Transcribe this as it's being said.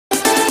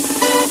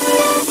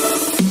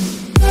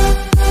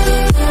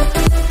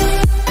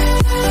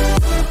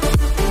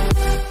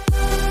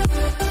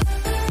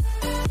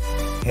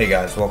Hey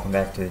guys, welcome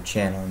back to the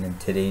channel, and in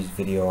today's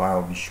video I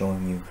will be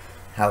showing you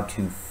how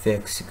to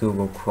fix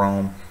Google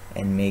Chrome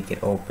and make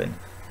it open.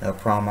 The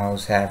problem I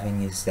was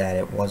having is that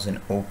it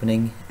wasn't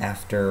opening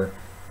after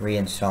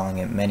reinstalling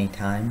it many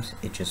times.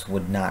 It just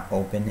would not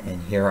open,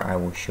 and here I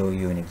will show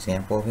you an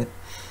example of it.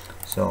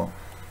 So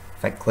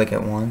if I click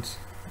it once,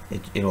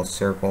 it'll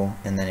circle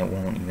and then it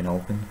won't even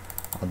open.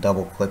 I'll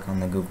double click on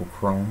the Google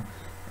Chrome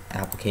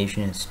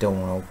application and it still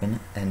won't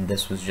open, and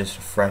this was just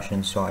a fresh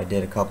install I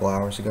did a couple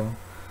hours ago.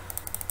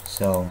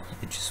 So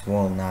it just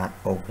will not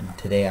open.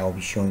 Today I will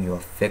be showing you a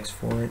fix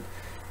for it,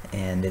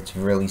 and it's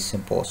really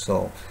simple.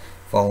 So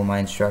follow my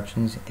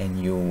instructions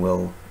and you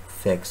will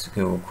fix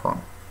Google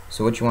Chrome.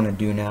 So what you want to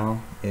do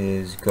now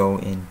is go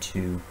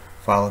into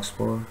File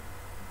Explorer,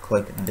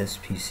 click this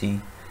PC,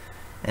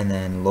 and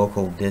then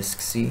local disk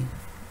C.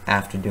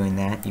 After doing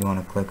that, you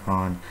want to click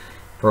on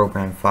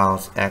Program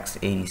Files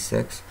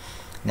x86.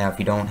 Now if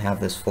you don't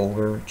have this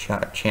folder,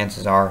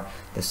 chances are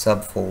the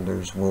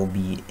subfolders will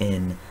be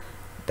in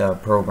the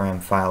program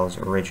files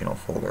original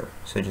folder.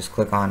 So just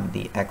click on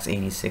the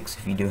x86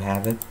 if you do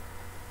have it,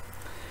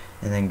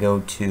 and then go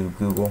to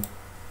Google,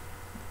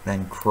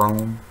 then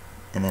Chrome,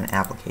 and then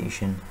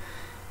Application,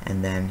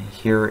 and then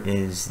here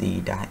is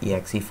the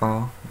 .exe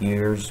file.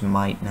 Yours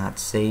might not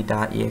say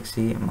 .exe,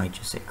 it might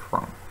just say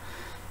Chrome.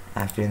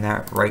 After doing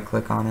that, right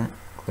click on it,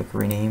 click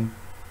Rename,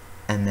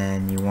 and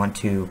then you want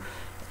to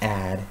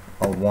add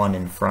a 1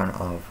 in front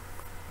of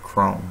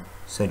Chrome.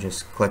 So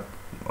just click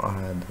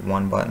the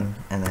 1 button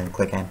and then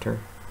click Enter.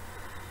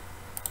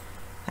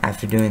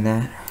 After doing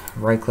that,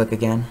 right click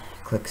again,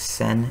 click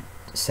Send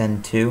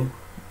To,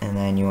 and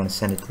then you want to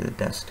send it to the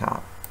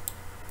desktop.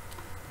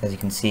 As you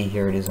can see,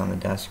 here it is on the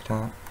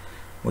desktop.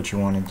 What you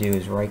want to do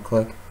is right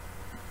click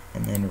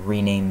and then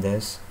rename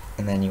this,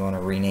 and then you want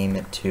to rename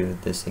it to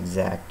this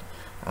exact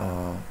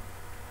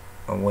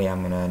way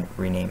I'm going to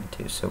rename it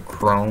to. So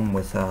Chrome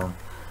with a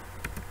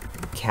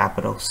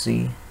capital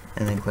C,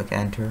 and then click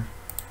Enter.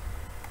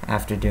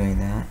 After doing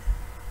that,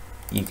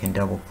 you can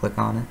double click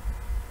on it,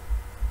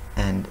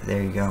 and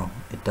there you go,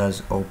 it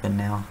does open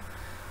now.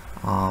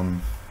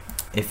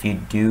 If you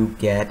do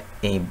get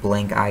a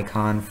blank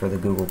icon for the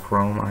Google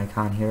Chrome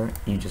icon here,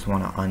 you just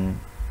want to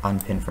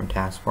unpin from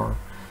taskbar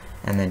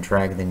and then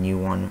drag the new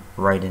one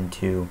right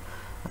into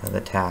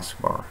the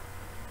taskbar.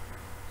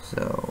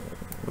 So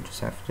we'll just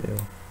have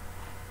to,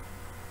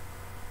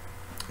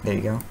 there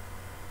you go,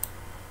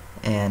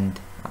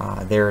 and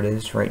there it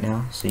is right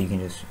now. So you can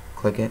just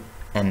click it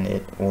and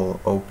it will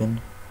open.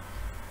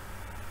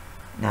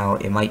 Now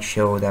it might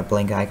show that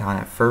blank icon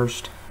at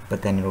first,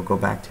 but then it'll go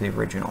back to the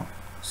original.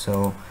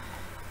 So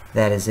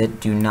that is it.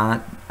 Do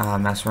not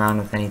mess around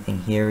with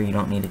anything here. You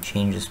don't need to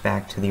change this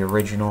back to the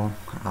original.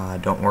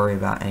 Don't worry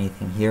about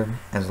anything here.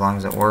 As long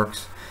as it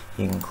works,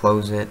 you can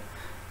close it,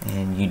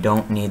 and you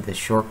don't need the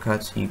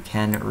shortcuts. You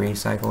can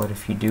recycle it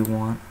if you do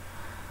want,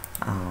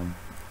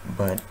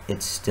 but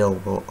it still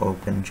will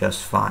open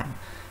just fine.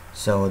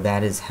 So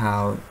that is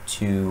how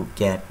to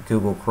get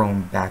Google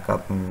Chrome back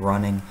up and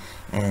running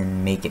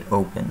and make it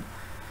open.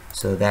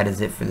 So that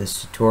is it for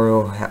this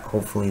tutorial.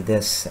 Hopefully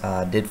this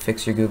did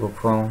fix your Google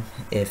Chrome.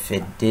 If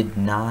it did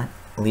not,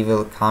 leave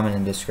a comment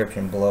in the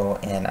description below,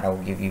 and I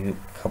will give you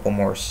a couple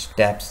more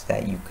steps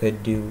that you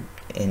could do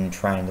in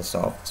trying to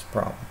solve this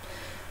problem.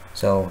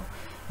 So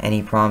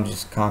any problems,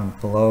 just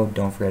comment below.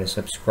 Don't forget to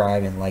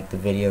subscribe and like the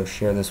video.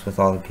 Share this with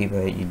all the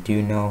people that you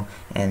do know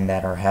and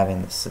that are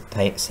having the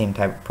same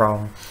type of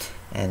problem.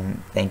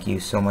 And thank you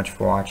so much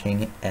for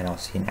watching, and I'll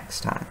see you next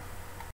time.